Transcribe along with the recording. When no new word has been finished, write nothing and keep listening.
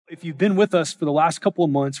If you've been with us for the last couple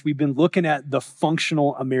of months, we've been looking at the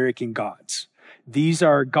functional American gods. These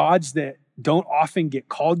are gods that don't often get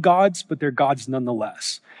called gods, but they're gods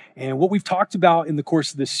nonetheless. And what we've talked about in the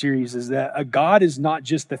course of this series is that a god is not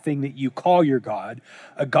just the thing that you call your god.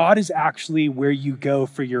 A god is actually where you go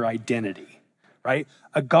for your identity, right?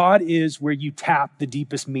 A god is where you tap the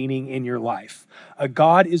deepest meaning in your life. A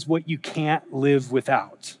god is what you can't live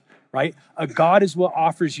without. Right? A God is what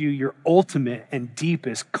offers you your ultimate and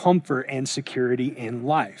deepest comfort and security in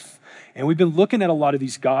life. And we've been looking at a lot of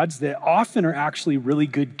these gods that often are actually really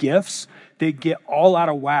good gifts that get all out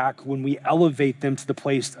of whack when we elevate them to the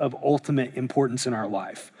place of ultimate importance in our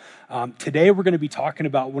life. Today, we're going to be talking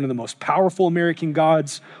about one of the most powerful American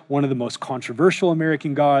gods, one of the most controversial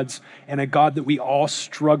American gods, and a God that we all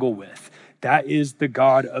struggle with. That is the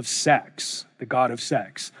God of sex, the God of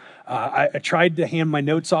sex. I tried to hand my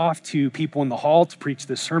notes off to people in the hall to preach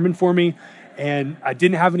this sermon for me, and I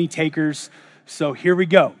didn't have any takers, so here we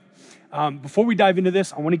go. Before we dive into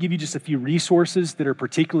this, I want to give you just a few resources that are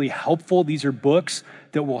particularly helpful. These are books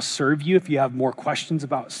that will serve you if you have more questions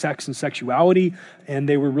about sex and sexuality, and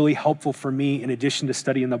they were really helpful for me in addition to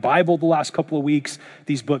studying the Bible the last couple of weeks.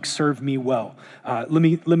 These books served me well. Let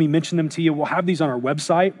me mention them to you. We'll have these on our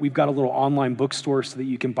website. We've got a little online bookstore so that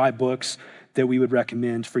you can buy books that we would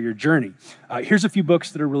recommend for your journey. Here's a few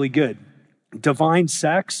books that are really good. Divine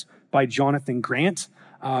Sex by Jonathan Grant.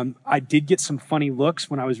 I did get some funny looks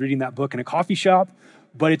when I was reading that book in a coffee shop,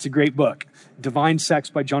 but it's a great book. Divine Sex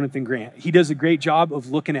by Jonathan Grant. He does a great job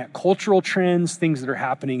of looking at cultural trends, things that are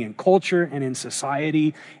happening in culture and in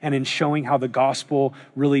society, and in showing how the gospel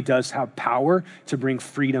really does have power to bring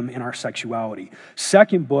freedom in our sexuality.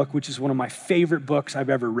 Second book, which is one of my favorite books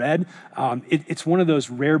I've ever read, it's one of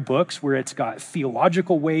those rare books where it's got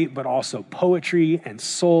theological weight, but also poetry and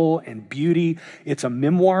soul and beauty. It's a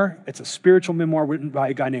memoir. It's a spiritual memoir written by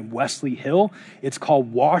a guy named Wesley Hill. It's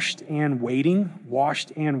called Washed and Waiting,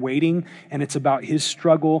 and it's about his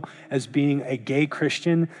struggle as being a gay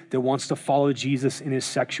Christian that wants to follow Jesus in his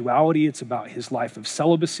sexuality. It's about his life of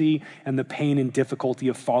celibacy and the pain and difficulty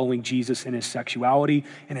of following Jesus in his sexuality.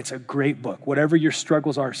 And it's a great book. Whatever your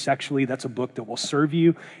struggles are sexually, that's a book that will serve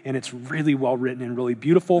you. And it's really well written and really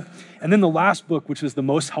beautiful. And then the last book, which was the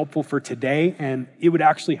most helpful for today, and it would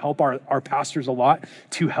actually help our pastors a lot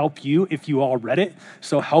to help you if you all read it.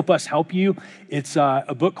 So help us help you. It's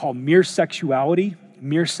a book called Mere Sexuality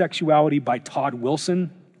by Todd Wilson.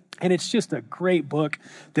 And it's just a great book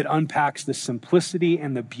that unpacks the simplicity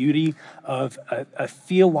and the beauty of a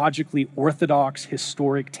theologically orthodox,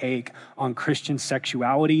 historic take on Christian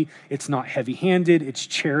sexuality. It's not heavy-handed, it's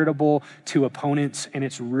charitable to opponents, and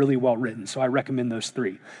it's really well written. So I recommend those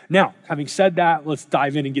three. Now, having said that, let's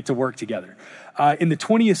dive in and get to work together. In the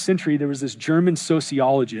 20th century, there was this German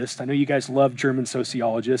sociologist. I know you guys love German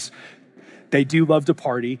sociologists. They do love to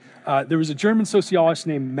party. There was a German sociologist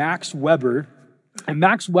named Max Weber, and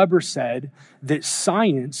Max Weber said that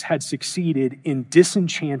science had succeeded in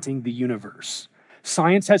disenchanting the universe.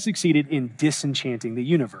 Science has succeeded in disenchanting the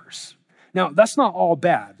universe. Now, that's not all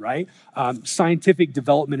bad, right? Scientific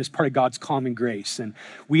development is part of God's common grace, and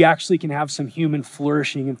we actually can have some human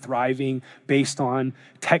flourishing and thriving based on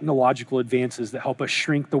technological advances that help us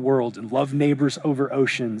shrink the world and love neighbors over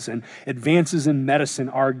oceans, and advances in medicine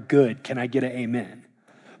are good. Can I get an amen?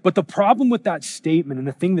 But the problem with that statement, and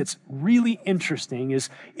the thing that's really interesting, is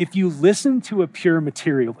if you listen to a pure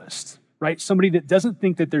materialist, right? Somebody that doesn't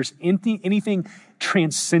think that there's anything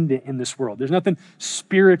transcendent in this world. There's nothing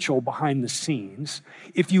spiritual behind the scenes.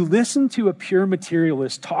 If you listen to a pure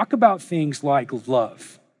materialist talk about things like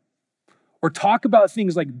love, or talk about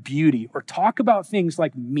things like beauty, or talk about things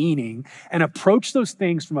like meaning, and approach those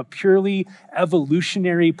things from a purely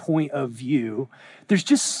evolutionary point of view, there's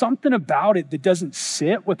just something about it that doesn't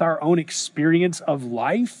sit with our own experience of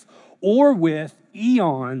life or with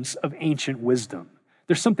eons of ancient wisdom.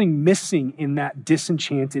 There's something missing in that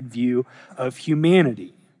disenchanted view of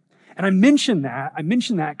humanity. And I mention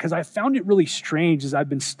that because I found it really strange as I've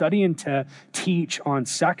been studying to teach on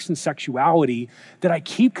sex and sexuality that I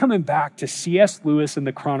keep coming back to C.S. Lewis and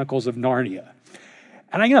the Chronicles of Narnia.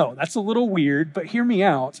 And I know that's a little weird, but hear me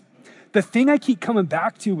out. The thing I keep coming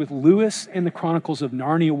back to with Lewis and the Chronicles of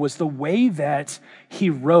Narnia was the way that he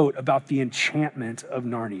wrote about the enchantment of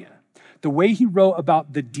Narnia. The way he wrote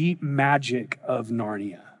about the deep magic of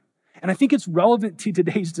Narnia. And I think it's relevant to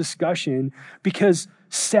today's discussion because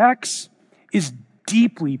sex is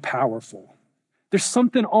deeply powerful. There's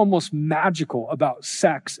something almost magical about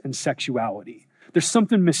sex and sexuality. There's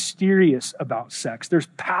something mysterious about sex. There's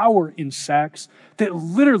power in sex that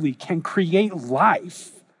literally can create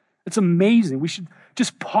life. It's amazing. We should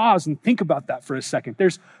Just pause and think about that for a second.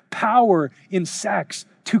 There's power in sex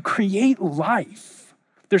to create life.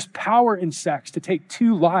 There's power in sex to take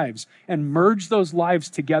two lives and merge those lives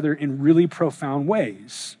together in really profound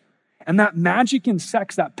ways. And that magic in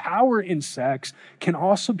sex, that power in sex, can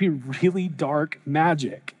also be really dark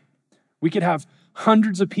magic. We could have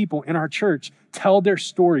hundreds of people in our church tell their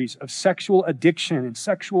stories of sexual addiction and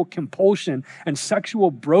sexual compulsion and sexual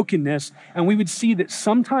brokenness, and we would see that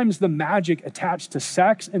sometimes the magic attached to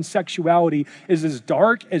sex and sexuality is as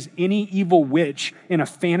dark as any evil witch in a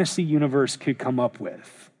fantasy universe could come up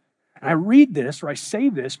with. And I read this, or I say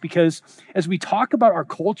this, because as we talk about our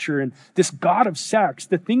culture and this God of sex,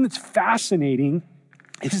 the thing that's fascinating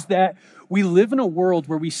is that we live in a world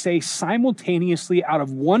where we say simultaneously out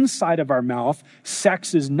of one side of our mouth,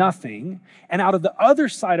 sex is nothing, and out of the other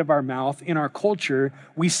side of our mouth in our culture,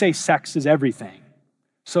 we say sex is everything.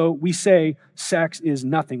 So we say sex is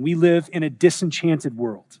nothing. We live in a disenchanted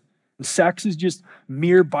world. And sex is just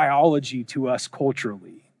mere biology to us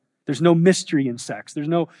culturally. There's no mystery in sex. There's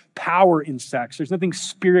no power in sex. There's nothing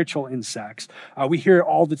spiritual in sex. We hear it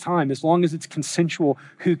all the time. As long as it's consensual,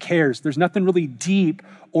 who cares? There's nothing really deep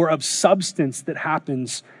or of substance that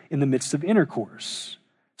happens in the midst of intercourse.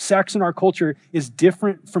 Sex in our culture is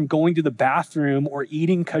different from going to the bathroom or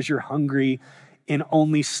eating because you're hungry in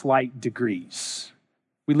only slight degrees.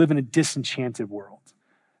 We live in a disenchanted world.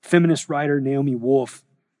 Feminist writer Naomi Wolf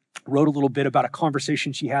wrote a little bit about a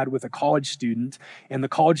conversation she had with a college student, and the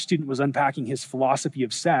college student was unpacking his philosophy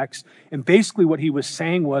of sex. And basically what he was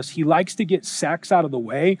saying was he likes to get sex out of the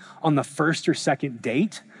way on the first or second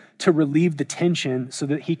date to relieve the tension so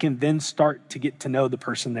that he can then start to get to know the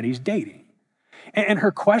person that he's dating. And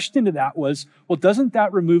her question to that was, well, doesn't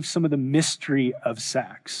that remove some of the mystery of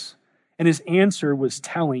sex? And his answer was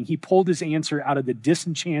telling. He pulled his answer out of the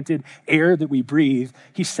disenchanted air that we breathe.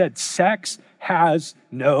 He said, sex has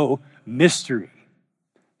no mystery.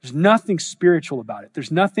 There's nothing spiritual about it.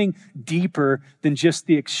 There's nothing deeper than just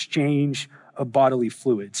the exchange of bodily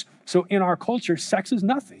fluids. So in our culture, sex is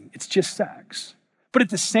nothing. It's just sex. But at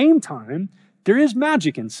the same time, there is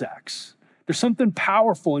magic in sex. There's something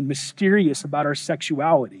powerful and mysterious about our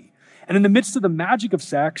sexuality. And in the midst of the magic of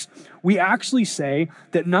sex, we actually say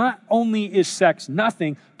that not only is sex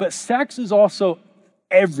nothing, but sex is also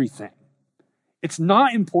everything. It's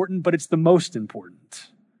not important, but it's the most important.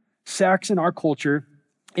 Sex in our culture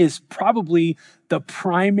is probably the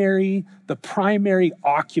primary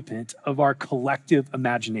occupant of our collective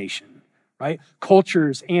imagination, right?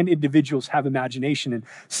 Cultures and individuals have imagination, and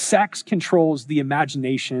sex controls the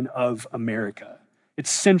imagination of America. It's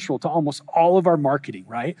central to almost all of our marketing,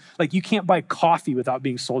 right? Like you can't buy coffee without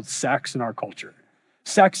being sold sex in our culture.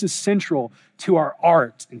 Sex is central to our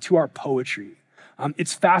art and to our poetry.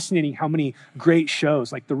 It's fascinating how many great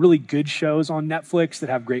shows, like the really good shows on Netflix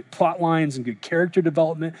that have great plot lines and good character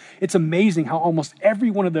development. It's amazing how almost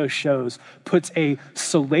every one of those shows puts a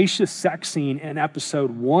salacious sex scene in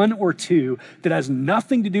episode 1 or 2 that has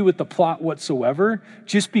nothing to do with the plot whatsoever,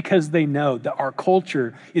 just because they know that our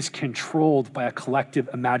culture is controlled by a collective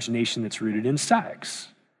imagination that's rooted in sex.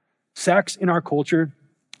 Sex in our culture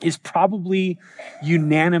is probably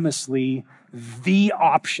unanimously the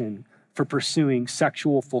option for pursuing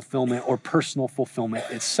sexual fulfillment or personal fulfillment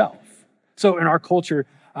itself. So in our culture,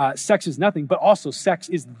 sex is nothing, but also sex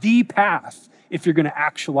is the path if you're going to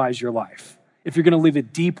actualize your life, if you're going to live a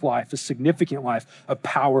deep life, a significant life, a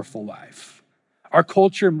powerful life. Our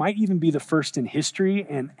culture might even be the first in history,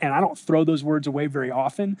 and I don't throw those words away very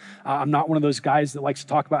often. I'm not one of those guys that likes to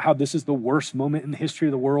talk about how this is the worst moment in the history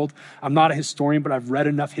of the world. I'm not a historian, but I've read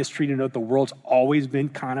enough history to know that the world's always been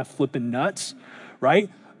kind of flipping nuts, right?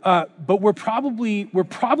 But we're probably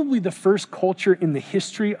the first culture in the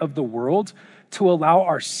history of the world to allow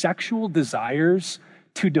our sexual desires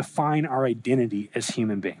to define our identity as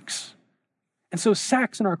human beings. And so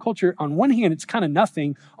sex in our culture, on one hand, it's kind of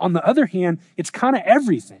nothing. On the other hand, it's kind of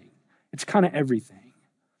everything. It's kind of everything.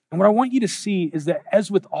 And what I want you to see is that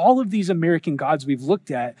as with all of these American gods we've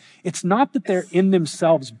looked at, it's not that they're in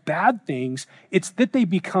themselves bad things, it's that they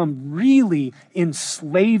become really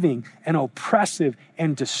enslaving and oppressive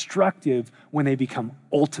and destructive when they become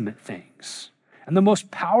ultimate things. And the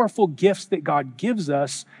most powerful gifts that God gives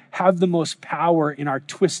us have the most power in our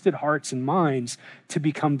twisted hearts and minds to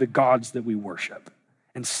become the gods that we worship.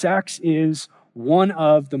 And sex is one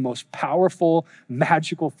of the most powerful,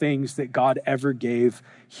 magical things that God ever gave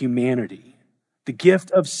humanity. The gift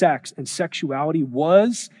of sex and sexuality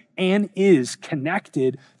was and is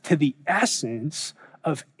connected to the essence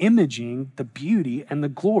of imaging the beauty and the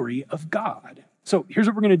glory of God. So here's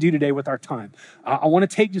what we're going to do today with our time. I want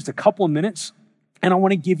to take just a couple of minutes And I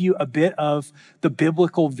want to give you a bit of the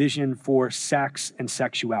biblical vision for sex and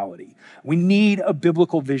sexuality. We need a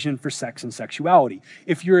biblical vision for sex and sexuality.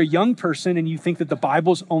 If you're a young person and you think that the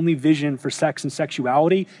Bible's only vision for sex and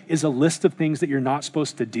sexuality is a list of things that you're not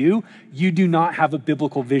supposed to do, you do not have a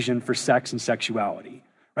biblical vision for sex and sexuality,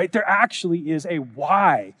 right? There actually is a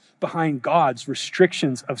why behind God's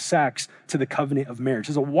restrictions of sex to the covenant of marriage.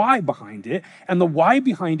 There's a why behind it, and the why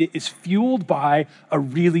behind it is fueled by a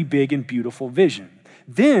really big and beautiful vision.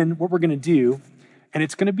 Then what we're going to do, and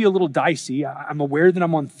it's going to be a little dicey. I'm aware that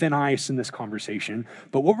I'm on thin ice in this conversation,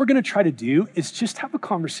 but what we're going to try to do is just have a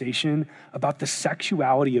conversation about the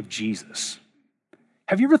sexuality of Jesus.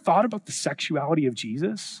 Have you ever thought about the sexuality of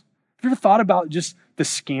Jesus? Have you ever thought about just the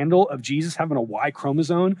scandal of Jesus having a Y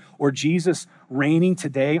chromosome, or Jesus reigning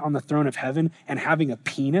today on the throne of heaven and having a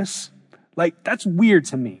penis? Like, that's weird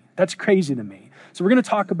to me. That's crazy to me. So we're going to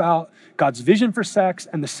talk about God's vision for sex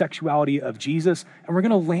and the sexuality of Jesus, and we're going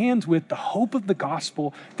to land with the hope of the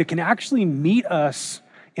gospel that can actually meet us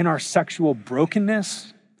in our sexual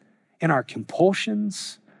brokenness, in our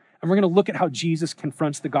compulsions, and we're going to look at how Jesus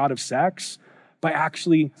confronts the God of sex by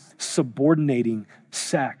actually subordinating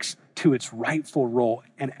sex to its rightful role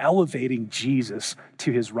and elevating Jesus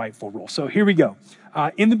to his rightful role. So here we go.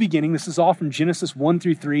 In the beginning, this is all from Genesis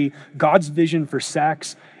 1-3, God's vision for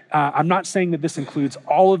sex. I'm not saying that this includes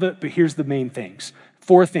all of it, but here's the main things.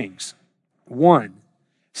 4 things. 1,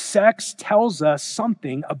 sex tells us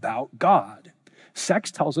something about God. Sex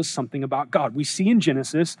tells us something about God. We see in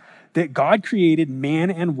Genesis that God created man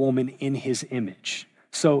and woman in his image.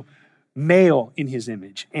 So male in his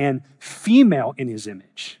image and female in his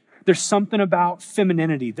image. There's something about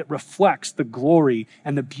femininity that reflects the glory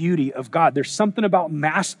and the beauty of God. There's something about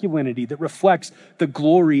masculinity that reflects the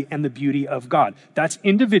glory and the beauty of God. That's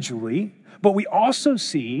individually, but we also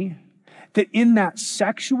see that in that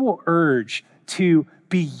sexual urge to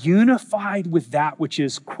be unified with that which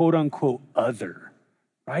is quote unquote other,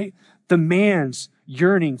 right? The man's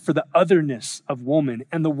yearning for the otherness of woman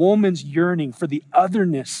and the woman's yearning for the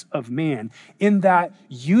otherness of man, in that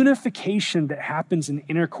unification that happens in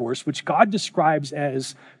intercourse, which God describes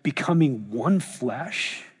as becoming one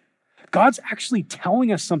flesh. God's actually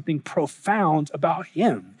telling us something profound about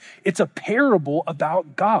him. It's a parable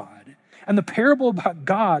about God. And the parable about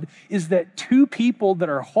God is that 2 people that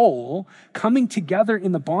are whole coming together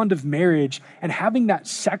in the bond of marriage and having that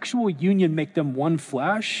sexual union make them one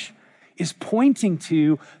flesh is pointing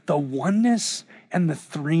to the oneness and the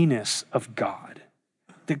threeness of God.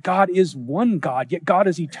 That God is one God, yet God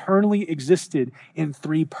has eternally existed in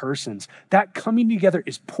 3 persons. That coming together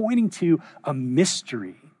is pointing to a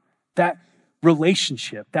mystery, that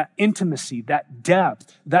relationship, that intimacy, that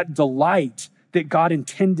depth, that delight that God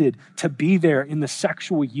intended to be there in the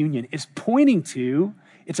sexual union is pointing to,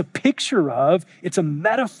 it's a picture of, it's a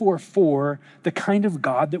metaphor for the kind of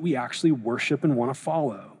God that we actually worship and want to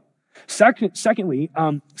follow. Secondly,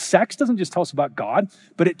 sex doesn't just tell us about God,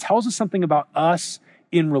 but it tells us something about us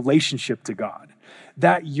in relationship to God.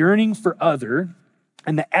 That yearning for other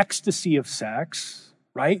and the ecstasy of sex,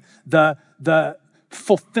 right? The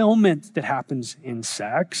fulfillment that happens in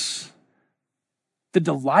sex, the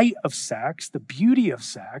delight of sex, the beauty of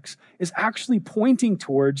sex is actually pointing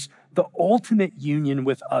towards the ultimate union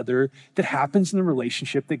with other that happens in the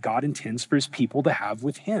relationship that God intends for his people to have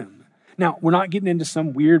with him. Now, we're not getting into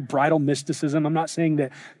some weird bridal mysticism. I'm not saying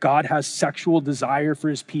that God has sexual desire for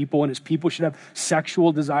his people and his people should have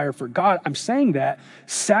sexual desire for God. I'm saying that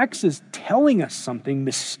sex is telling us something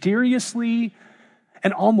mysteriously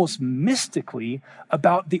and almost mystically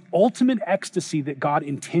about the ultimate ecstasy that God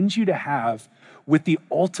intends you to have with the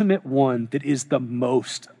ultimate one that is the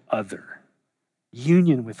most other.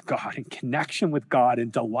 Union with God and connection with God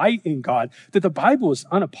and delight in God that the Bible is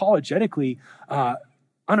unapologetically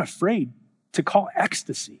unafraid to call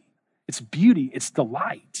ecstasy. It's beauty, it's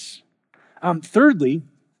delight. Thirdly,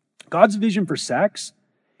 God's vision for sex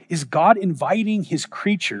is God inviting his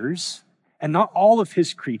creatures, and not all of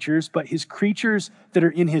his creatures, but his creatures that are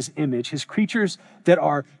in his image, his creatures that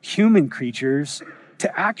are human creatures,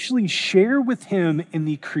 to actually share with him in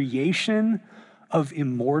the creation of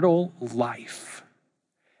immortal life.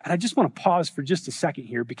 And I just want to pause for just a second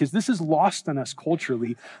here because this is lost on us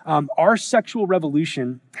culturally. Our sexual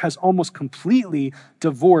revolution has almost completely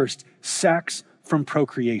divorced sex from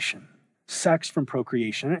procreation. Sex from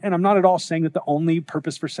procreation. And I'm not at all saying that the only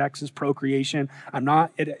purpose for sex is procreation. I'm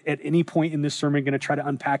not at any point in this sermon going to try to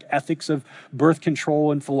unpack ethics of birth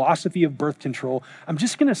control and philosophy of birth control. I'm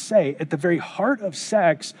just going to say at the very heart of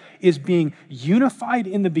sex is being unified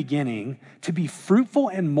in the beginning to be fruitful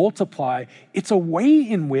and multiply. It's a way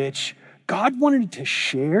in which God wanted to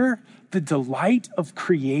share the delight of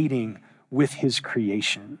creating with his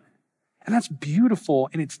creation. And that's beautiful,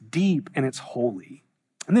 and it's deep, and it's holy.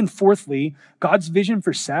 And then fourthly, God's vision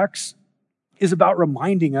for sex is about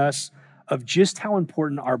reminding us of just how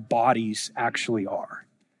important our bodies actually are.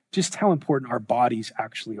 Just how important our bodies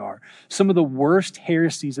actually are. Some of the worst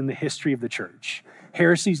heresies in the history of the church,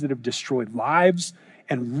 heresies that have destroyed lives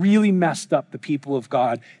and really messed up the people of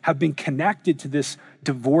God, have been connected to this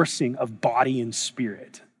divorcing of body and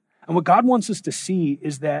spirit. And what God wants us to see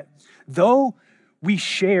is that though we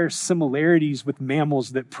share similarities with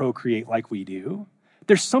mammals that procreate like we do,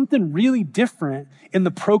 there's something really different in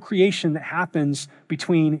the procreation that happens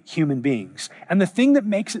between human beings. And the thing that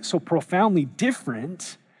makes it so profoundly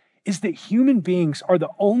different is that human beings are the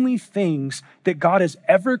only things that God has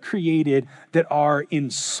ever created that are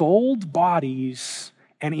ensouled bodies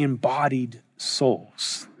and embodied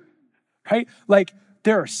souls, right? Like,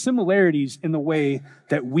 there are similarities in the way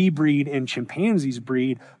that we breed and chimpanzees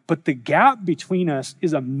breed, but the gap between us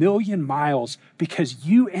is 1,000,000 miles because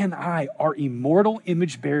you and I are immortal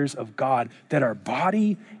image bearers of God that are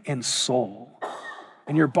body and soul.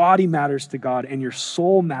 And your body matters to God and your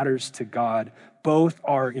soul matters to God. Both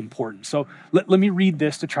are important. So let me read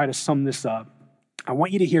this to try to sum this up. I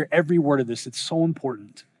want you to hear every word of this. It's so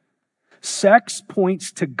important. Sex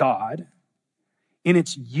points to God in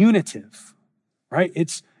its unitive, right?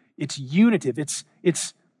 It's unitive.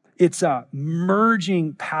 It's a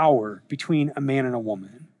merging power between a man and a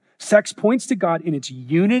woman. Sex points to God in its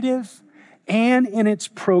unitive and in its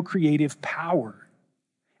procreative power.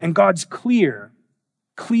 And God's clear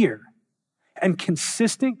and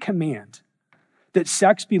consistent command that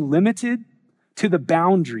sex be limited to the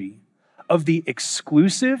boundary of the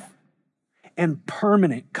exclusive and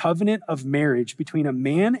permanent covenant of marriage between a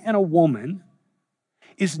man and a woman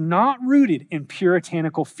is not rooted in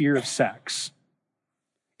puritanical fear of sex.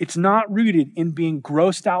 It's not rooted in being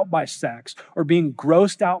grossed out by sex or being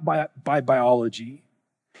grossed out by biology.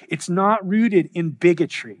 It's not rooted in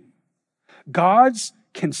bigotry. God's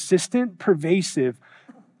consistent, pervasive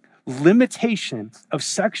limitation of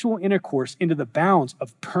sexual intercourse into the bounds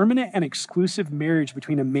of permanent and exclusive marriage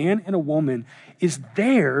between a man and a woman is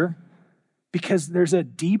there because there's a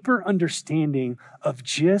deeper understanding of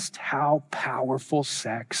just how powerful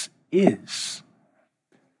sex is.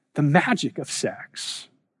 The magic of sex.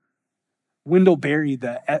 Wendell Berry,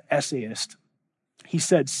 the essayist, he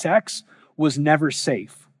said, sex was never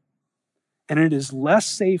safe, and it is less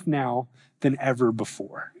safe now than ever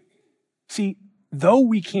before. See, though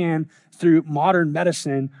we can, through modern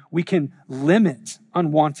medicine, we can limit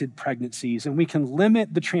unwanted pregnancies and we can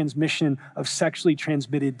limit the transmission of sexually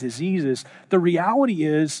transmitted diseases, the reality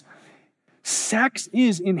is sex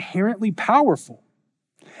is inherently powerful.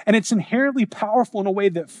 And it's inherently powerful in a way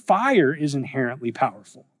that fire is inherently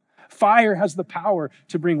powerful. Fire has the power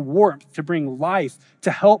to bring warmth, to bring life,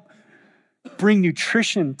 to help bring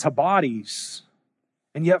nutrition to bodies.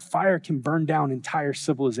 And yet fire can burn down entire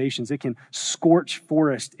civilizations. It can scorch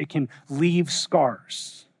forests. It can leave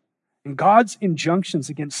scars. And God's injunctions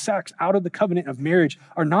against sex out of the covenant of marriage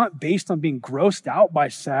are not based on being grossed out by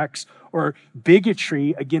sex or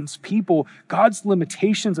bigotry against people. God's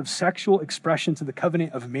limitations of sexual expression to the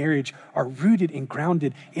covenant of marriage are rooted and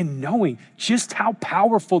grounded in knowing just how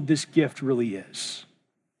powerful this gift really is.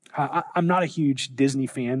 I'm not a huge Disney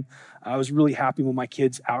fan. I was really happy when my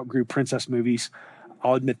kids outgrew princess movies.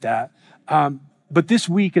 I'll admit that. But this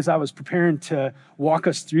week, as I was preparing to walk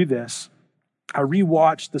us through this, I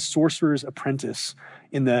rewatched The Sorcerer's Apprentice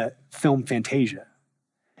in the film Fantasia.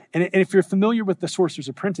 And if you're familiar with The Sorcerer's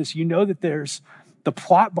Apprentice, you know that there's the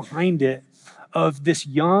plot behind it of this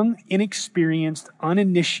young, inexperienced,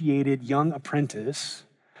 uninitiated young apprentice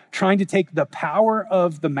trying to take the power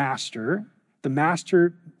of the master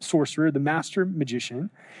sorcerer, the master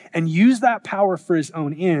magician, and use that power for his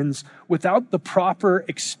own ends without the proper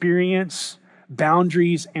experience,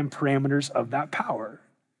 boundaries, and parameters of that power.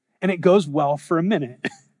 And it goes well for a minute.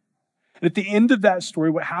 And at the end of that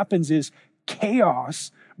story, what happens is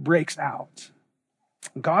chaos breaks out.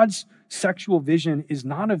 God's sexual vision is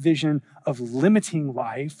not a vision of limiting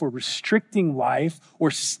life or restricting life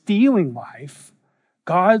or stealing life.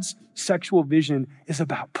 God's sexual vision is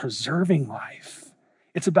about preserving life.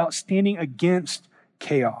 It's about standing against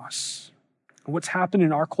chaos. And what's happened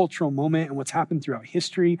in our cultural moment and what's happened throughout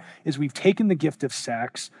history is we've taken the gift of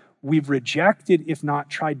sex, we've rejected, if not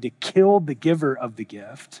tried to kill the giver of the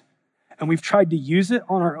gift, and we've tried to use it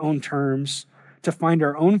on our own terms to find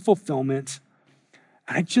our own fulfillment.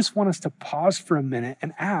 And I just want us to pause for a minute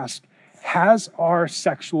and ask, has our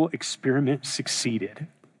sexual experiment succeeded?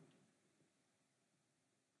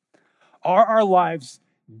 Are our lives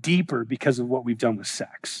deeper because of what we've done with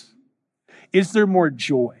sex? Is there more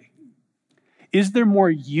joy? Is there more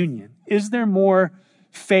union? Is there more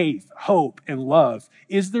faith, hope, and love?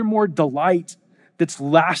 Is there more delight that's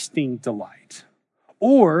lasting delight?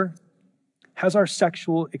 Or has our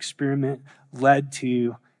sexual experiment led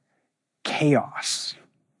to chaos?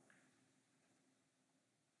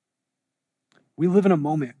 We live in a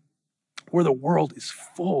moment where the world is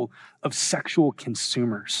full of sexual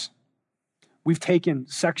consumers. We've taken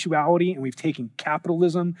sexuality and we've taken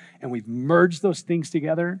capitalism and we've merged those things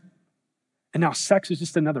together. And now sex is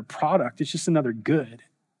just another product. It's just another good.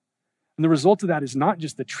 And the result of that is not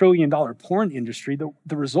just the trillion-dollar porn industry.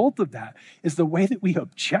 The result of that is the way that we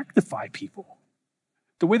objectify people.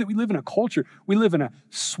 The way that we live in a culture. We live in a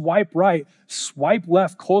swipe right, swipe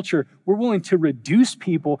left culture. We're willing to reduce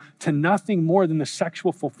people to nothing more than the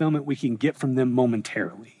sexual fulfillment we can get from them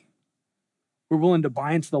momentarily. We're willing to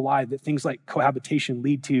buy into the lie that things like cohabitation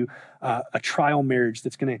lead to a trial marriage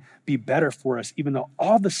that's going to be better for us, even though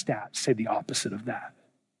all the stats say the opposite of that.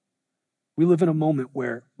 We live in a moment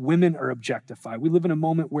where women are objectified. We live in a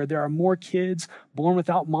moment where there are more kids born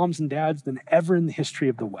without moms and dads than ever in the history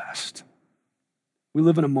of the West. We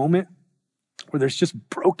live in a moment where there's just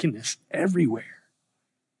brokenness everywhere.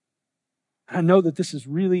 I know that this is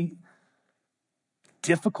really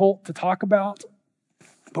difficult to talk about,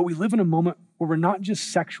 but we live in a moment where we're not just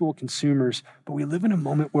sexual consumers, but we live in a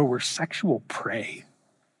moment where we're sexual prey.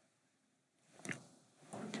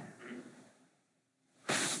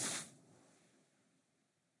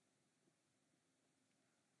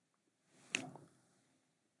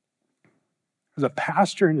 As a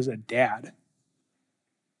pastor and as a dad,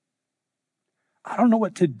 I don't know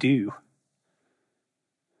what to do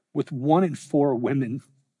with 1 in 4 women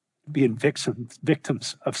being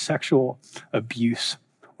victims of sexual abuse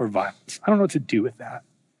or violence. I don't know what to do with that.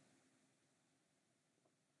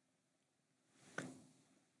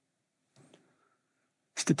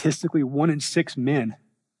 Statistically, 1 in 6 men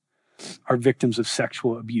are victims of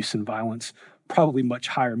sexual abuse and violence. Probably much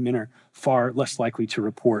higher. Men are far less likely to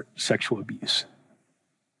report sexual abuse.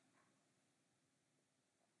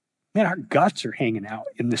 Man, our guts are hanging out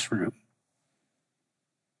in this room.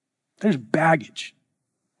 There's baggage.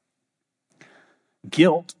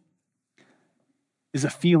 Guilt is a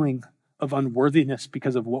feeling of unworthiness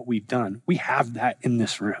because of what we've done. We have that in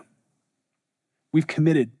this room. We've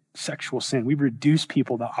committed sexual sin. We've reduced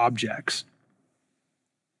people to objects.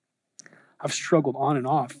 I've struggled on and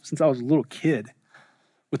off since I was a little kid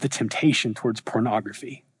with the temptation towards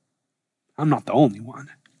pornography. I'm not the only one.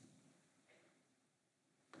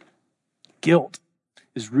 Guilt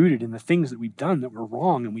is rooted in the things that we've done that were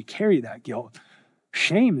wrong, and we carry that guilt.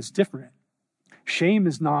 Shame is different. Shame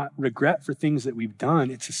is not regret for things that we've done.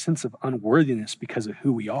 It's a sense of unworthiness because of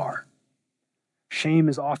who we are. Shame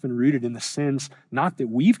is often rooted in the sins, not that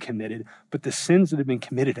we've committed, but the sins that have been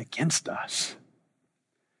committed against us.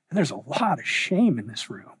 And there's a lot of shame in this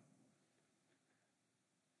room.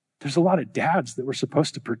 There's a lot of dads that we're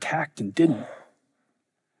supposed to protect and didn't.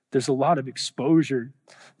 There's a lot of exposure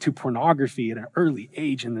to pornography at an early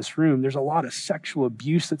age in this room. There's a lot of sexual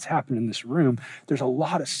abuse that's happened in this room. There's a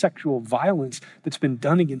lot of sexual violence that's been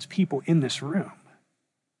done against people in this room.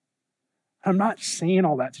 I'm not saying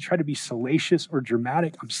all that to try to be salacious or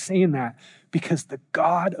dramatic. I'm saying that because the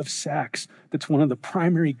God of sex, that's one of the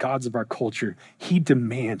primary gods of our culture, he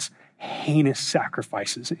demands heinous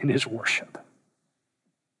sacrifices in his worship.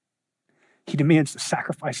 He demands the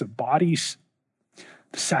sacrifice of bodies,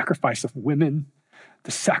 the sacrifice of women,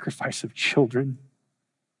 the sacrifice of children.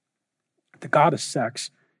 The God of sex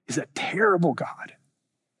is a terrible God.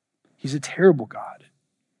 He's a terrible God.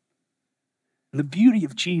 And the beauty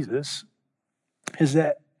of Jesus is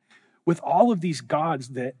that with all of these gods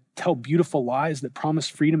that tell beautiful lies, that promise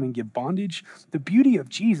freedom and give bondage, the beauty of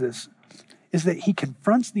Jesus is that he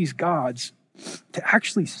confronts these gods to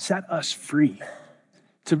actually set us free,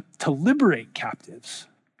 to liberate captives.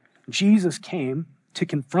 Jesus came to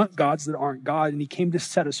confront gods that aren't God, and he came to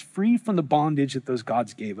set us free from the bondage that those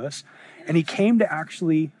gods gave us, and he came to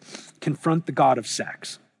actually confront the God of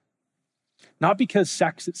sex. Not because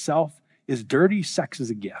sex itself is dirty, sex is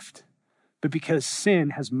a gift, but because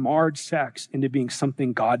sin has marred sex into being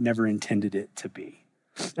something God never intended it to be.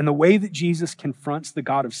 And the way that Jesus confronts the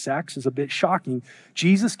God of sex is a bit shocking.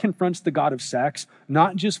 Jesus confronts the God of sex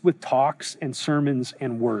not just with talks and sermons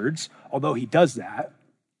and words, although he does that.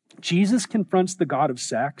 Jesus confronts the God of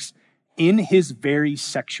sex in his very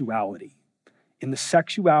sexuality, in the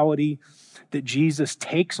sexuality that Jesus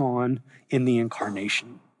takes on in the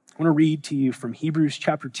incarnation. I want to read to you from Hebrews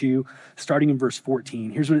chapter 2, starting in verse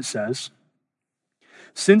 14. Here's what it says.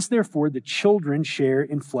 Since therefore the children share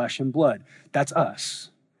in flesh and blood. That's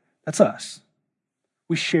us. That's us.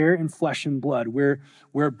 We share in flesh and blood. We're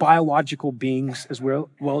biological beings as well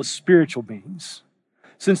as spiritual beings.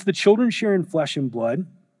 Since the children share in flesh and blood,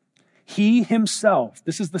 he himself,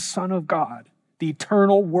 this is the Son of God, the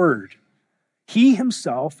eternal Word, he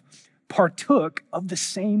himself partook of the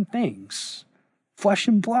same things, flesh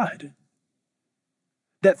and blood,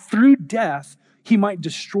 that through death he might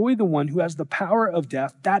destroy the one who has the power of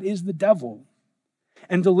death, that is the devil,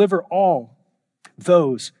 and deliver all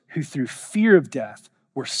those who through fear of death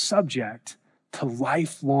were subject to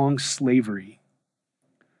lifelong slavery.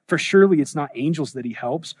 For surely it's not angels that he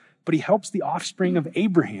helps, but he helps the offspring of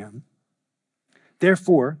Abraham.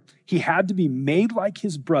 Therefore, he had to be made like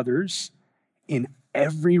his brothers in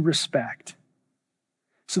every respect,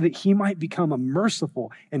 so that he might become a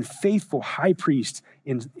merciful and faithful high priest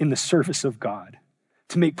in the service of God,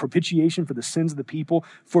 to make propitiation for the sins of the people.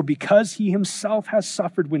 For because he himself has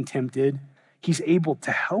suffered when tempted, he's able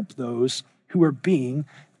to help those who are being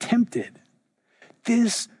tempted.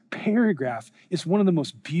 This paragraph is one of the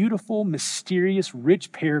most beautiful, mysterious,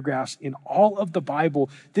 rich paragraphs in all of the Bible.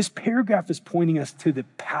 This paragraph is pointing us to the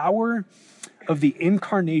power of the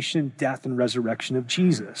incarnation, death, and resurrection of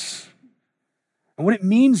Jesus. And what it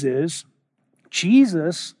means is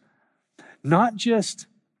Jesus, not just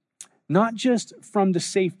from the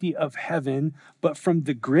safety of heaven, but from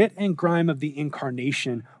the grit and grime of the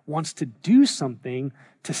incarnation, wants to do something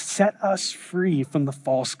to set us free from the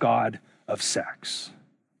false god of sex.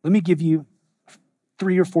 Let me give you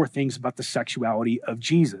 3 or 4 things about the sexuality of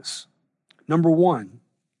Jesus. Number 1,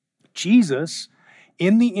 Jesus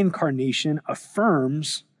in the incarnation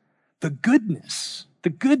affirms the goodness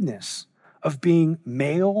of being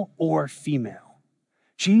male or female.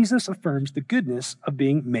 Jesus affirms the goodness of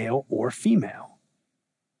being male or female.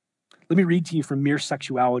 Let me read to you from Mere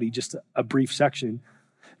Sexuality, just a brief section.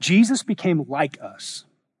 Jesus became like us,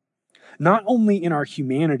 not only in our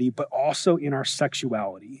humanity, but also in our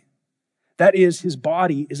sexuality. That is, his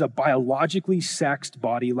body is a biologically sexed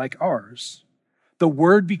body like ours. The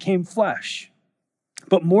Word became flesh.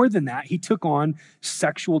 But more than that, he took on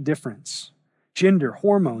sexual difference, gender,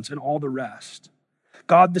 hormones, and all the rest.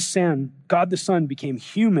 God the Son became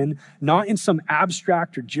human, not in some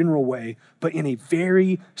abstract or general way, but in a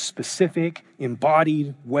very specific,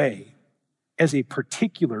 embodied way, as a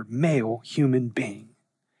particular male human being.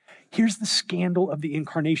 Here's the scandal of the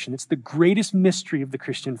incarnation. It's the greatest mystery of the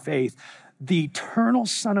Christian faith. The eternal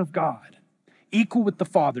Son of God, equal with the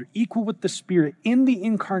Father, equal with the Spirit, in the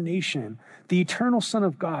incarnation, the eternal Son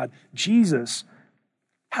of God, Jesus,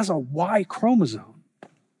 has a Y chromosome,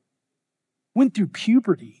 went through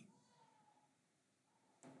puberty,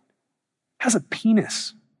 has a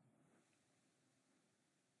penis,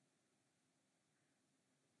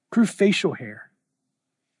 grew facial hair,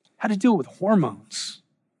 had to deal with hormones,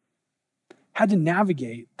 had to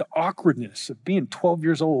navigate the awkwardness of being 12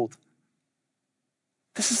 years old.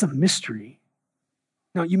 This is a mystery.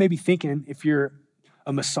 Now, you may be thinking, if you're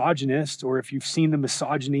a misogynist or if you've seen the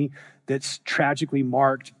misogyny that's tragically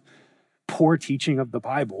marked poor teaching of the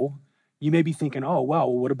Bible, you may be thinking, oh,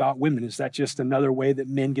 well, what about women? Is that just another way that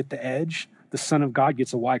men get the edge? The Son of God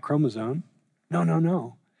gets a Y chromosome.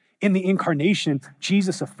 No. In the incarnation,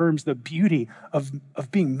 Jesus affirms the beauty of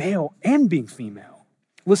being male and being female.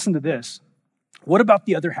 Listen to this. What about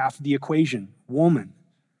the other half of the equation, woman?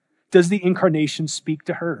 Does the incarnation speak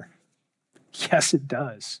to her? Yes, it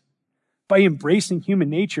does. By embracing human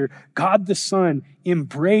nature, God the Son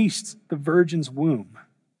embraced the virgin's womb.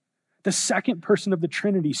 The second person of the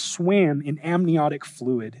Trinity swam in amniotic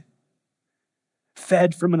fluid,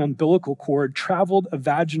 fed from an umbilical cord, traveled a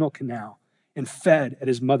vaginal canal, and fed at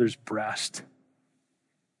his mother's breast.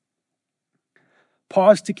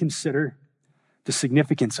 Pause to consider the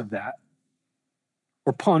significance of that,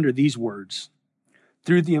 or ponder these words.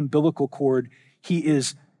 Through the umbilical cord, he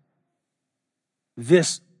is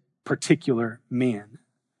this particular man,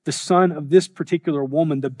 the son of this particular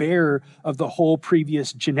woman, the bearer of the whole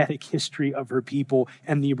previous genetic history of her people,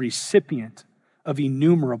 and the recipient of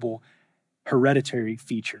innumerable hereditary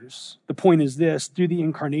features. The point is this: through the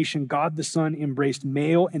incarnation, God the Son embraced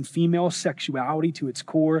male and female sexuality to its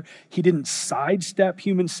core. He didn't sidestep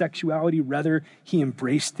human sexuality, rather, he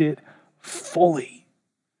embraced it fully.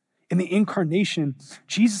 In the incarnation,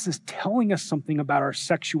 Jesus is telling us something about our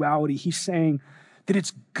sexuality. He's saying that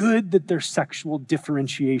it's good that there's sexual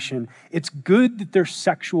differentiation. It's good that there's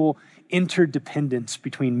sexual interdependence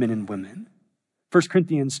between men and women. 1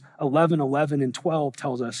 Corinthians 11 and 12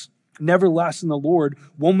 tells us, nevertheless, in the Lord,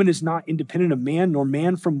 woman is not independent of man, nor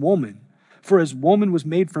man from woman. For as woman was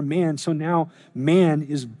made from man, so now man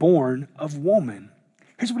is born of woman.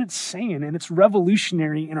 Here's what it's saying, and it's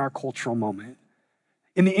revolutionary in our cultural moment.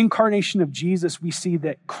 In the incarnation of Jesus, we see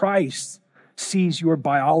that Christ sees your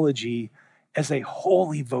biology as a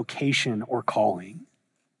holy vocation or calling.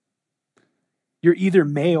 You're either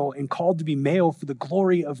male and called to be male for the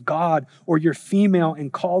glory of God, or you're female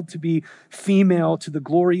and called to be female to the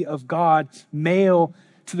glory of God, male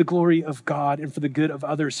to the glory of God and for the good of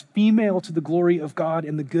others, female to the glory of God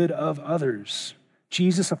and the good of others.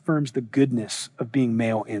 Jesus affirms the goodness of being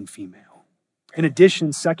male and female. In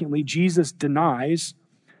addition, secondly, Jesus denies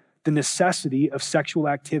the necessity of sexual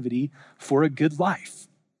activity for a good life.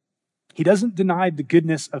 He doesn't deny the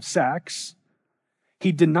goodness of sex.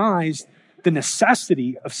 He denies the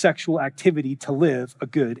necessity of sexual activity to live a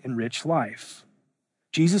good and rich life.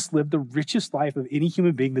 Jesus lived the richest life of any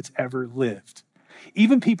human being that's ever lived.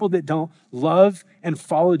 Even people that don't love and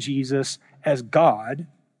follow Jesus as God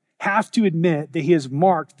have to admit that he has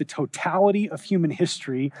marked the totality of human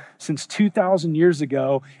history since 2,000 years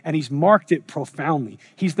ago, and he's marked it profoundly.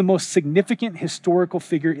 He's the most significant historical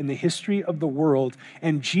figure in the history of the world,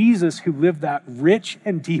 and Jesus, who lived that rich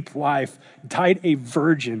and deep life, died a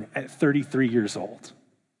virgin at 33 years old.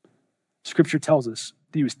 Scripture tells us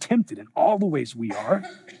that he was tempted in all the ways we are.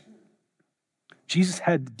 Jesus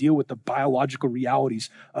had to deal with the biological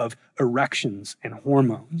realities of erections and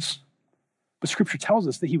hormones. But Scripture tells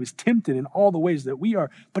us that he was tempted in all the ways that we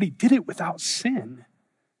are, but he did it without sin.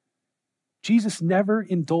 Jesus never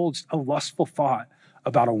indulged a lustful thought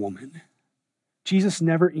about a woman. Jesus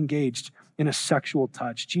never engaged in a sexual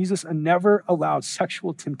touch. Jesus never allowed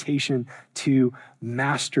sexual temptation to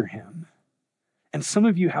master him. And some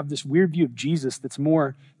of you have this weird view of Jesus that's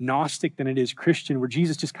more Gnostic than it is Christian, where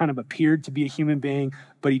Jesus just kind of appeared to be a human being,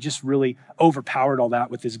 but he just really overpowered all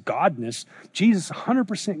that with his godness. Jesus,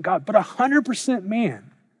 100% God, but 100%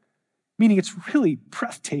 man. Meaning it's really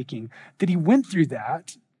breathtaking that he went through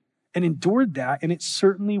that and endured that, and it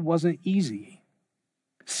certainly wasn't easy.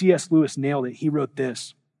 C.S. Lewis nailed it. He wrote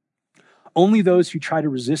this: "Only those who try to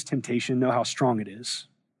resist temptation know how strong it is.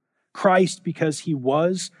 Christ, because he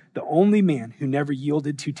was the only man who never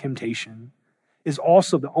yielded to temptation, is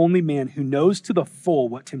also the only man who knows to the full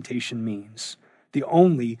what temptation means, the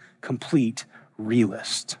only complete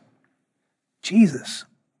realist." Jesus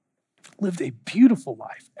lived a beautiful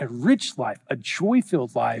life, a rich life, a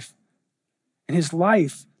joy-filled life, and his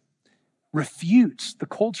life refutes the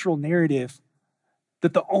cultural narrative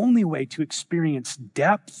that the only way to experience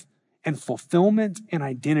depth and fulfillment and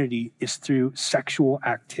identity is through sexual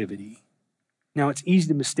activity. Now, it's easy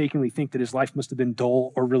to mistakenly think that his life must have been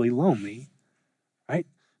dull or really lonely, right?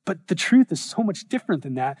 But the truth is so much different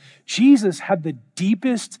than that. Jesus had the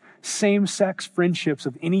deepest same-sex friendships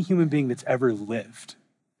of any human being that's ever lived.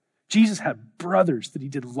 Jesus had brothers that he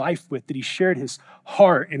did life with, that he shared his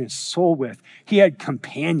heart and his soul with. He had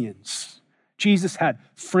companions. Jesus had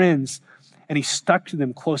friends, and he stuck to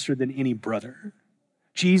them closer than any brother.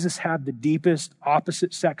 Jesus had the deepest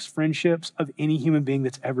opposite sex friendships of any human being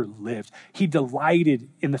that's ever lived. He delighted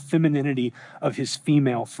in the femininity of his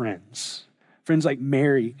female friends. Friends like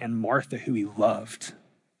Mary and Martha, who he loved.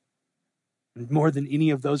 And more than any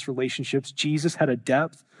of those relationships, Jesus had a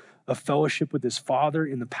depth of fellowship with his Father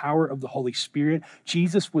in the power of the Holy Spirit.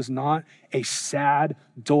 Jesus was not a sad,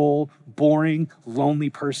 dull, boring, lonely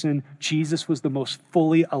person. Jesus was the most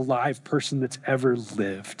fully alive person that's ever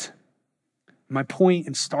lived. My point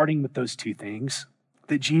in starting with those two things,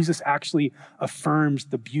 that Jesus actually affirms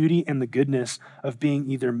the beauty and the goodness of being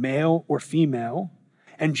either male or female,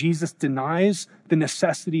 and Jesus denies the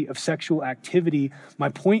necessity of sexual activity. My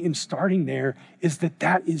point in starting there is that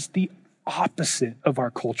that is the opposite of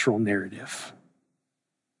our cultural narrative.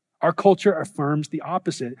 Our culture affirms the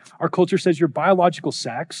opposite. Our culture says your biological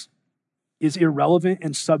sex is irrelevant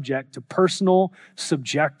and subject to personal,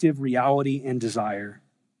 subjective reality and desire.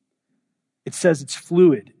 It says it's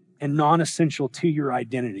fluid and non-essential to your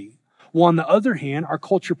identity. Well, on the other hand, our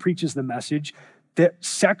culture preaches the message that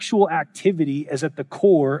sexual activity is at the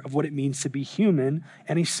core of what it means to be human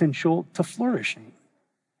and essential to flourishing.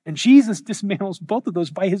 And Jesus dismantles both of those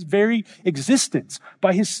by his very existence,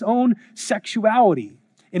 by his own sexuality,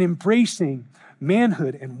 in embracing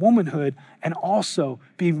manhood and womanhood, and also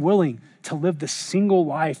being willing to live the single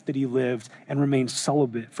life that he lived and remain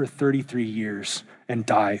celibate for 33 years and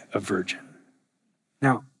die a virgin.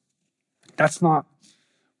 Now, that's not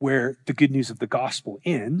where the good news of the gospel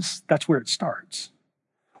ends. That's where it starts.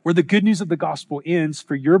 Where the good news of the gospel ends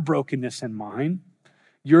for your brokenness and mine,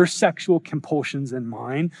 your sexual compulsions and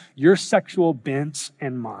mine, your sexual bents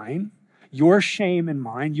and mine, your shame and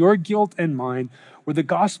mine, your guilt and mine. Where the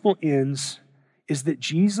gospel ends is that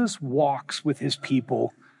Jesus walks with his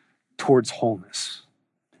people towards wholeness.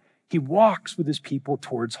 He walks with his people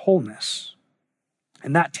towards wholeness.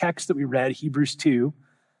 And that text that we read, Hebrews 2,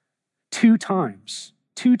 two times,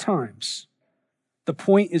 the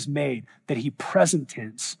point is made that he present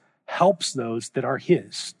tense helps those that are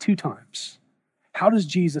his, two times. How does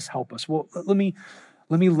Jesus help us? Well, let me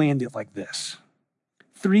land it like this.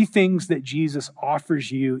 Three things that Jesus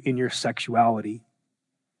offers you in your sexuality.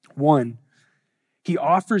 One, he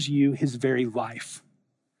offers you his very life.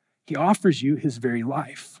 He offers you his very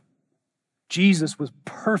life. Jesus was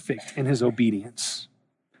perfect in his obedience.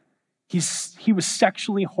 He was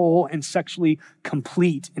sexually whole and sexually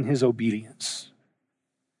complete in his obedience.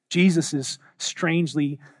 Jesus is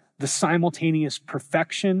strangely the simultaneous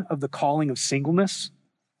perfection of the calling of singleness.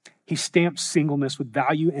 He stamps singleness with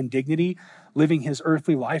value and dignity, living his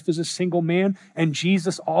earthly life as a single man. And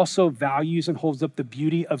Jesus also values and holds up the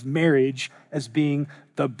beauty of marriage as being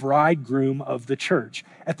the bridegroom of the church.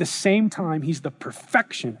 At the same time, he's the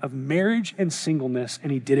perfection of marriage and singleness,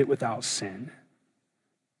 and he did it without sin.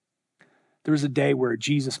 There was a day where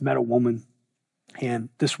Jesus met a woman, and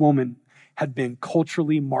this woman had been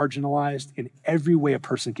culturally marginalized in every way a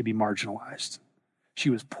person could be marginalized. She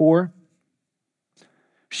was poor.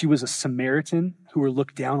 She was a Samaritan who were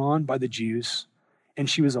looked down on by the Jews, and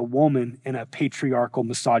she was a woman in a patriarchal,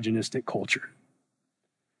 misogynistic culture.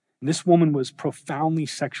 And this woman was profoundly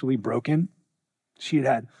sexually broken. She had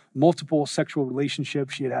had multiple sexual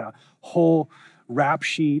relationships. She had had a whole rap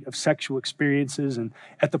sheet of sexual experiences. And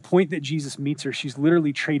at the point that Jesus meets her, she's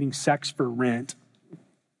literally trading sex for rent.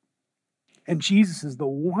 And Jesus is the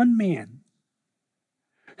one man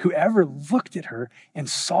who ever looked at her and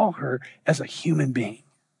saw her as a human being.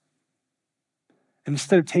 And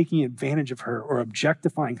instead of taking advantage of her or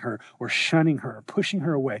objectifying her or shunning her or pushing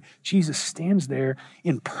her away, Jesus stands there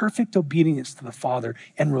in perfect obedience to the Father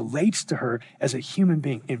and relates to her as a human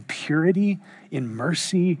being in purity, in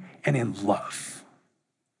mercy, and in love.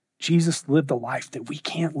 Jesus lived a life that we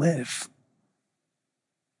can't live.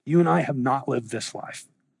 You and I have not lived this life.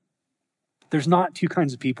 There's not two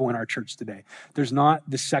kinds of people in our church today. There's not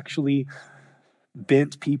the sexually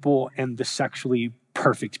bent people and the sexually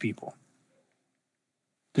perfect people.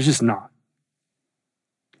 There's just not.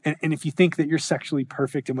 And if you think that you're sexually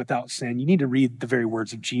perfect and without sin, you need to read the very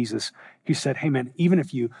words of Jesus, who said, hey man, even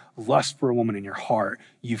if you lust for a woman in your heart,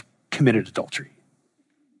 you've committed adultery.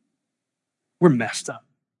 We're messed up.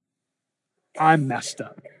 I'm messed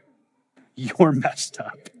up. You're messed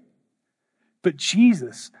up. But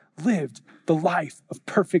Jesus lived the life of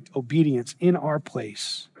perfect obedience in our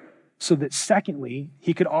place so that secondly,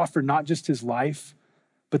 he could offer not just his life,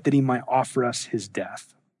 but that he might offer us his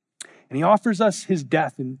death. And he offers us his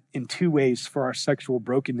death in two ways for our sexual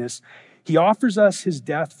brokenness. He offers us his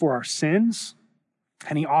death for our sins,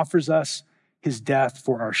 and he offers us his death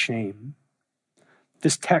for our shame.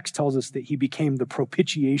 This text tells us that he became the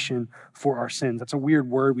propitiation for our sins. That's a weird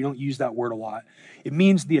word. We don't use that word a lot. It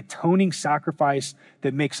means the atoning sacrifice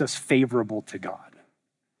that makes us favorable to God,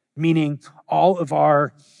 meaning all of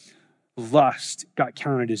our lust got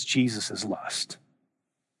counted as Jesus' lust.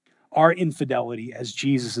 Our infidelity as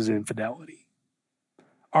Jesus' infidelity.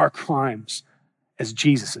 Our crimes as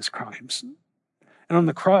Jesus' crimes. And on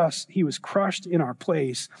the cross, he was crushed in our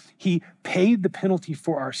place. He paid the penalty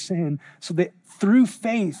for our sin so that through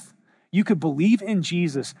faith, you could believe in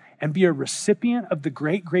Jesus and be a recipient of the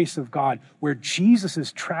great grace of God, where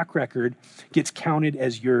Jesus' track record gets counted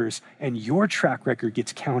as yours and your track record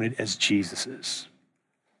gets counted as Jesus's.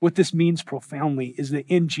 What this means profoundly is that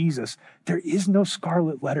in Jesus, there is no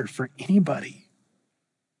scarlet letter for anybody.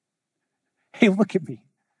 Hey, look at me.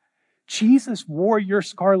 Jesus wore your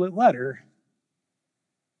scarlet letter,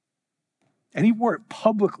 and he wore it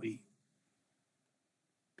publicly.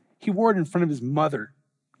 He wore it in front of his mother,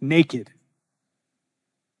 naked.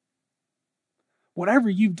 Whatever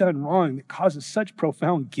you've done wrong that causes such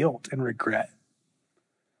profound guilt and regret,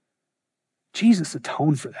 Jesus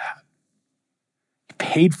atoned for that. He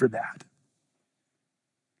paid for that.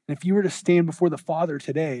 And if you were to stand before the Father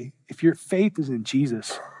today, if your faith is in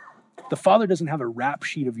Jesus, the Father doesn't have a rap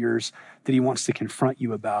sheet of yours that he wants to confront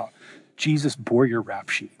you about. Jesus bore your rap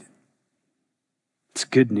sheet. It's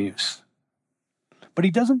good news. But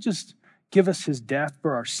he doesn't just give us his death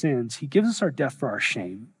for our sins. He gives us our death for our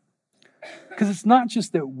shame. Because it's not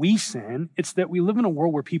just that we sin, it's that we live in a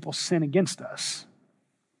world where people sin against us.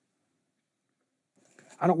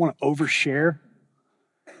 I don't want to overshare.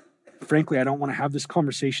 Frankly, I don't want to have this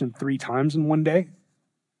conversation 3 times in one day.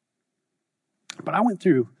 But I went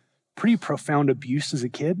through pretty profound abuse as a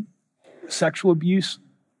kid. sexual abuse.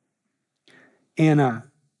 And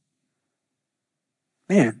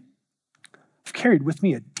man, I've carried with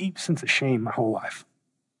me a deep sense of shame my whole life.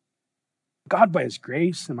 God, by his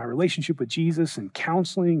grace and my relationship with Jesus and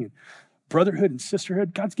counseling and brotherhood and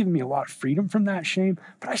sisterhood, God's given me a lot of freedom from that shame,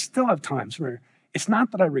 but I still have times where it's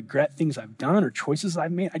not that I regret things I've done or choices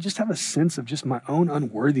I've made. I just have a sense of just my own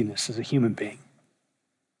unworthiness as a human being.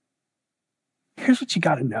 Here's what you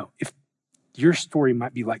got to know if your story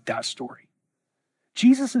might be like that story.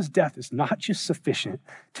 Jesus' death is not just sufficient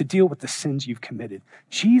to deal with the sins you've committed.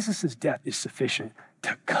 Jesus' death is sufficient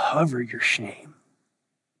to cover your shame.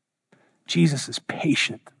 Jesus is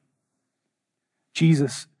patient.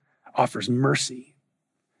 Jesus offers mercy.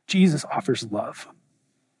 Jesus offers love.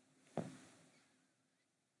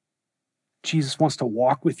 Jesus wants to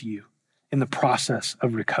walk with you in the process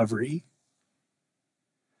of recovery.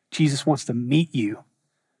 Jesus wants to meet you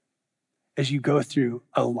as you go through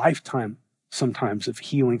a lifetime, sometimes, of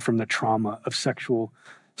healing from the trauma of sexual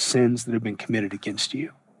sins that have been committed against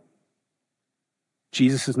you.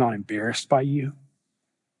 Jesus is not embarrassed by you.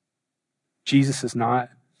 Jesus is not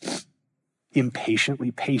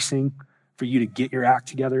impatiently pacing for you to get your act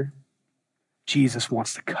together. Jesus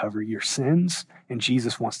wants to cover your sins, and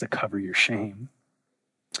Jesus wants to cover your shame.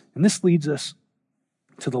 And this leads us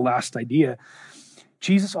to the last idea.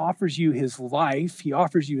 Jesus offers you his life, he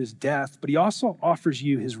offers you his death, but he also offers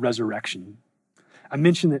you his resurrection. I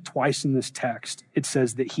mentioned that twice in this text. It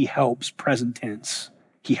says that he helps, present tense.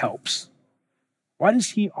 He helps. Why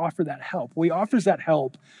does he offer that help? Well, he offers that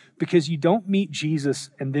help because you don't meet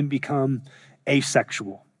Jesus and then become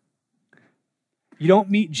asexual. You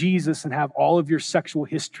don't meet Jesus and have all of your sexual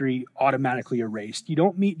history automatically erased. You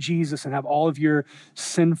don't meet Jesus and have all of your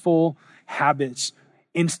sinful habits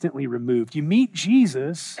instantly removed. You meet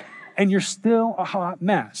Jesus and you're still a hot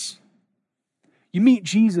mess. You meet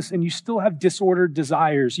Jesus and you still have disordered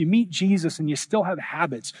desires. You meet Jesus and you still have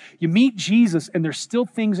habits. You meet Jesus and there's still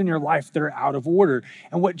things in your life that are out of order.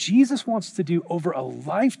 And what Jesus wants to do over a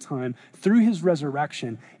lifetime through his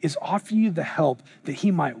resurrection is offer you the help that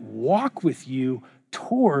he might walk with you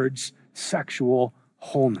towards sexual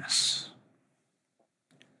wholeness.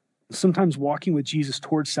 Sometimes walking with Jesus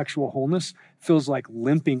towards sexual wholeness feels like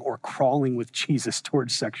limping or crawling with Jesus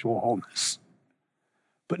towards sexual wholeness.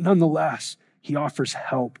 But nonetheless, he offers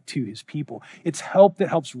help to his people. It's help that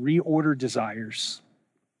helps reorder desires.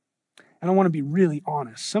 And I want to be really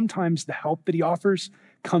honest. Sometimes the help that he offers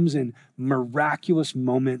comes in miraculous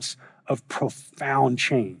moments of profound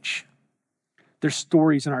change. There's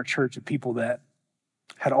stories in our church of people that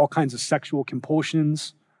had all kinds of sexual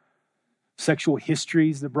compulsions, sexual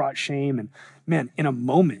histories that brought shame. And man, in a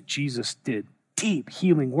moment, Jesus did deep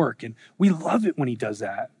healing work. And we love it when he does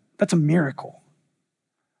that. That's a miracle.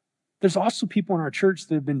 There's also people in our church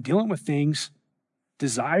that have been dealing with things,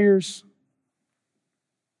 desires,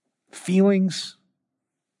 feelings,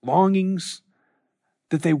 longings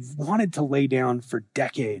that they wanted to lay down for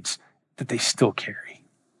decades that they still carry.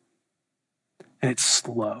 And it's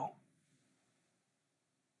slow.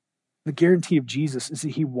 The guarantee of Jesus is that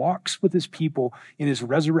he walks with his people in his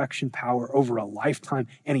resurrection power over a lifetime,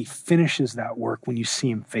 and he finishes that work when you see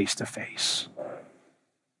him face to face.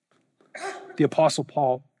 The Apostle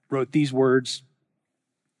Paul wrote these words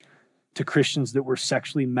to Christians that were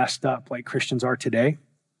sexually messed up like Christians are today.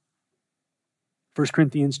 1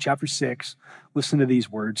 Corinthians chapter 6, listen to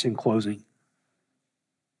these words in closing.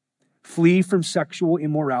 Flee from sexual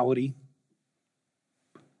immorality.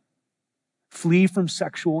 Flee from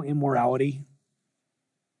sexual immorality.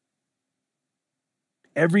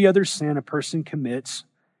 Every other sin a person commits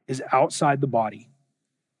is outside the body.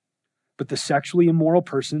 But the sexually immoral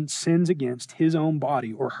person sins against his own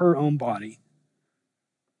body or her own body.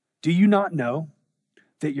 Do you not know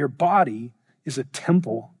that your body is a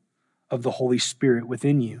temple of the Holy Spirit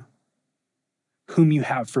within you, whom you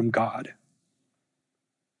have from God?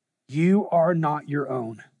 You are not your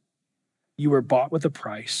own. You were bought with a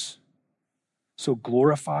price. So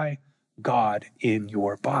glorify God in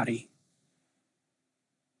your body.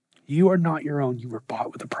 You are not your own. You were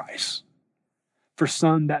bought with a price. For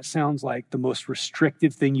some, that sounds like the most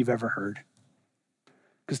restrictive thing you've ever heard.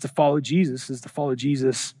 Because to follow Jesus is to follow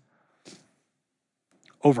Jesus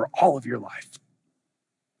over all of your life.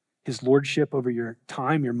 His lordship over your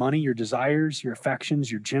time, your money, your desires, your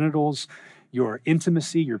affections, your genitals, your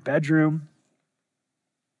intimacy, your bedroom.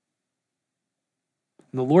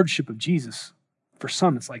 And the lordship of Jesus, for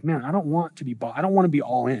some, it's like, man, I don't want to be bought. I don't want to be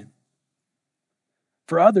all in.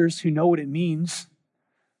 For others who know what it means,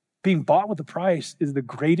 being bought with a price is the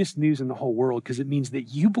greatest news in the whole world because it means that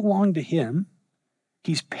you belong to him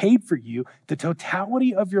He's paid for you. The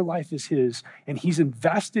totality of your life is his, and he's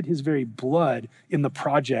invested his very blood in the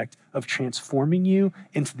project of transforming you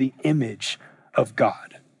into the image of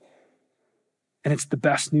God. And it's the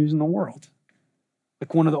best news in the world.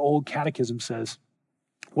 Like one of the old catechisms says,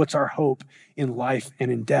 what's our hope in life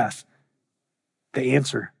and in death? The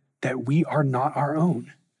answer, that we are not our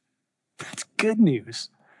own. That's good news,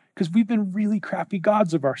 because we've been really crappy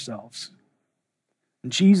gods of ourselves.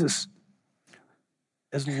 And Jesus,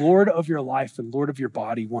 as Lord of your life and Lord of your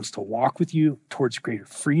body, wants to walk with you towards greater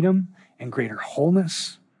freedom and greater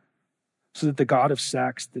wholeness, so that the God of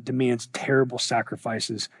sex that demands terrible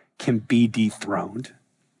sacrifices can be dethroned.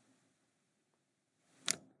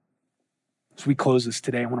 As we close this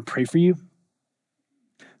today, I want to pray for you.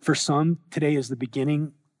 For some, today is the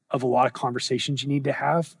beginning of a lot of conversations you need to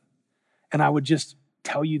have. And I would just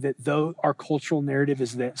tell you that though our cultural narrative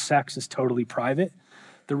is that sex is totally private,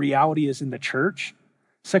 the reality is in the church,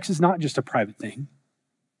 sex is not just a private thing.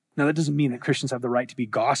 Now, that doesn't mean that Christians have the right to be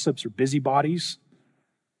gossips or busybodies,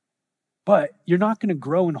 but you're not going to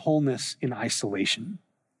grow in wholeness in isolation.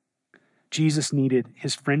 Jesus needed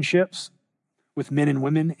his friendships with men and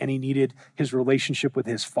women, and he needed his relationship with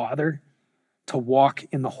his Father to walk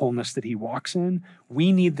in the wholeness that he walks in.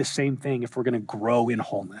 We need the same thing if we're going to grow in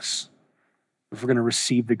wholeness, if we're going to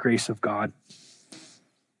receive the grace of God,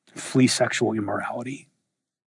 flee sexual immorality.